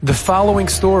The following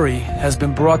story has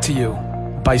been brought to you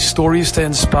by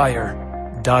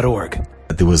StoriesToInspire.org.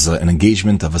 There was an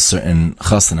engagement of a certain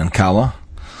chassan and kala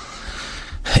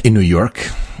in New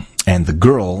York, and the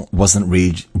girl wasn't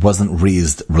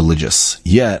raised religious.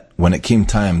 Yet, when it came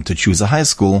time to choose a high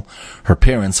school, her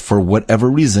parents, for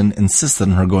whatever reason, insisted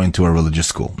on her going to a religious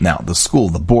school. Now, the school,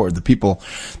 the board, the people,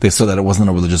 they saw that it wasn't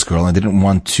a religious girl, and they didn't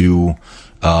want to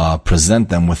present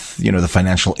them with, the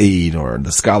financial aid or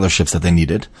the scholarships that they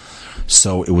needed.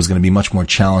 So it was going to be much more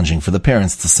challenging for the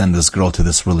parents to send this girl to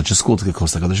this religious school to get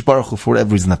close to HaKadosh Baruch Hu for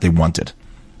whatever reason that they wanted.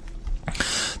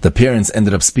 The parents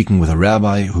ended up speaking with a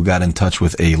rabbi who got in touch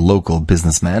with a local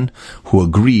businessman who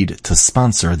agreed to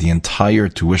sponsor the entire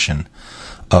tuition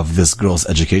of this girl's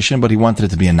education, but he wanted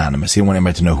it to be anonymous. He didn't want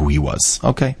anybody to know who he was.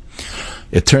 Okay.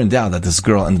 It turned out that this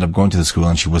girl ended up going to the school,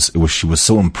 and she was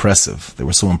so impressive. They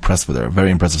were so impressed with her, a very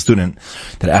impressive student,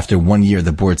 that after 1 year,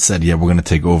 the board said, yeah, we're going to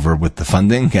take over with the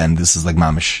funding, and this is like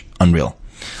mamish, unreal.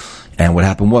 And what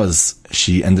happened was,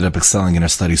 she ended up excelling in her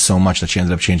studies so much that she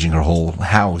ended up changing her whole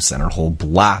house and her whole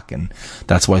block, and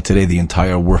that's why today the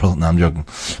entire world, no, I'm joking,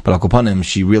 but Al Kopanim,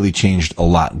 she really changed a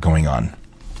lot going on.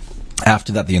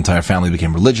 After that, the entire family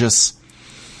became religious,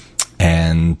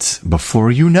 and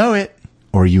before you know it,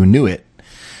 or you knew it,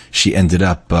 she ended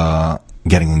up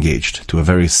getting engaged to a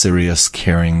very serious,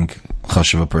 caring,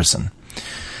 chashuva person.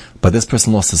 But this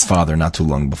person lost his father not too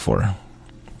long before.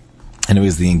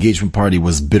 Anyways, the engagement party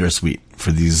was bittersweet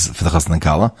for the chassan and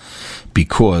kala,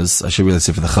 because, I should really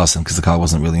say for the chassan, because the kala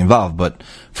wasn't really involved, but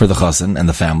for the chassan and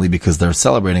the family, because they're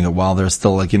celebrating it while they're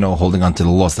still holding on to the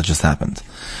loss that just happened.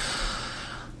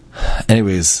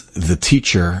 Anyways, the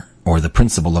teacher or the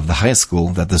principal of the high school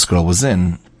that this girl was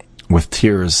in, with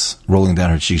tears rolling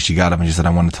down her cheeks, she got up and she said, I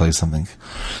want to tell you something.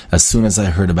 As soon as I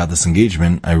heard about this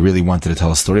engagement, I really wanted to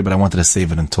tell a story, but I wanted to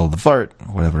save it until the fart,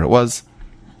 whatever it was.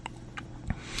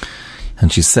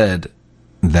 And she said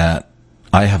that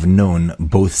I have known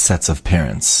both sets of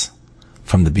parents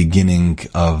from the beginning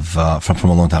of, from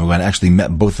a long time ago, and I actually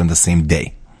met both of them the same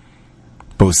day.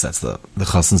 Both sets, the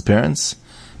chassan's parents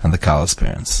and the kala's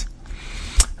parents.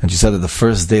 And she said that the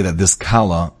first day that this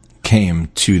kala came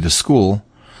to the school,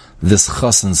 this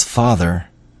chassan's father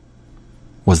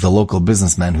was the local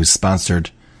businessman who sponsored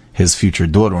his future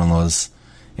daughter-in-law's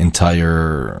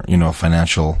entire,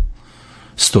 financial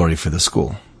story for the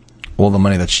school. All the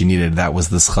money that she needed, that was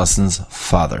this chassan's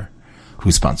father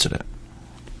who sponsored it.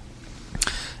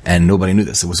 And nobody knew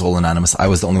this. It was all anonymous. I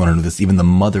was the only one who knew this. Even the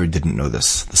mother didn't know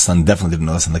this. The son definitely didn't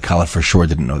know this, and the kala for sure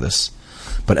didn't know this.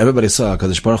 But everybody saw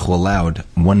HaKadosh Baruch Hu allowed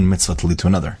one mitzvah to lead to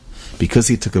another. Because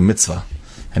he took a mitzvah,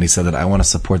 and he said that I want to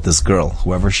support this girl,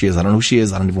 whoever she is. I don't know who she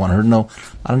is. I don't even want her to know.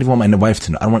 I don't even want my wife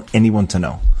to know. I don't want anyone to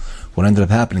know. What ended up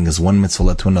happening is one mitzvah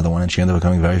led to another one, and she ended up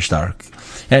becoming very stark.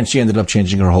 And she ended up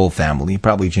changing her whole family,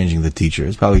 probably changing the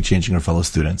teachers, probably changing her fellow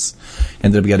students.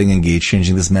 Ended up getting engaged,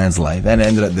 changing this man's life, and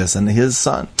ended up this and his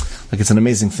son. It's an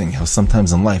amazing thing how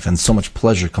sometimes in life, and so much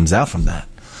pleasure comes out from that.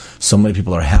 So many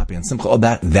people are happy and simple.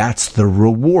 That's the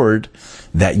reward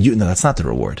that no, that's not the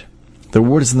reward. The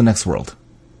reward is in the next world.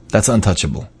 That's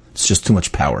untouchable. It's just too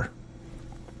much power.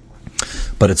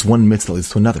 But it's one mitzvah that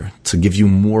leads to another, to give you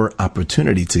more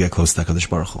opportunity to get close to HaKadosh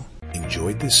Baruch Hu.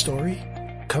 Enjoyed this story?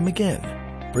 Come again.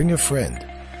 Bring a friend.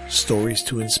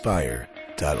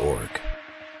 StoriesToInspire.org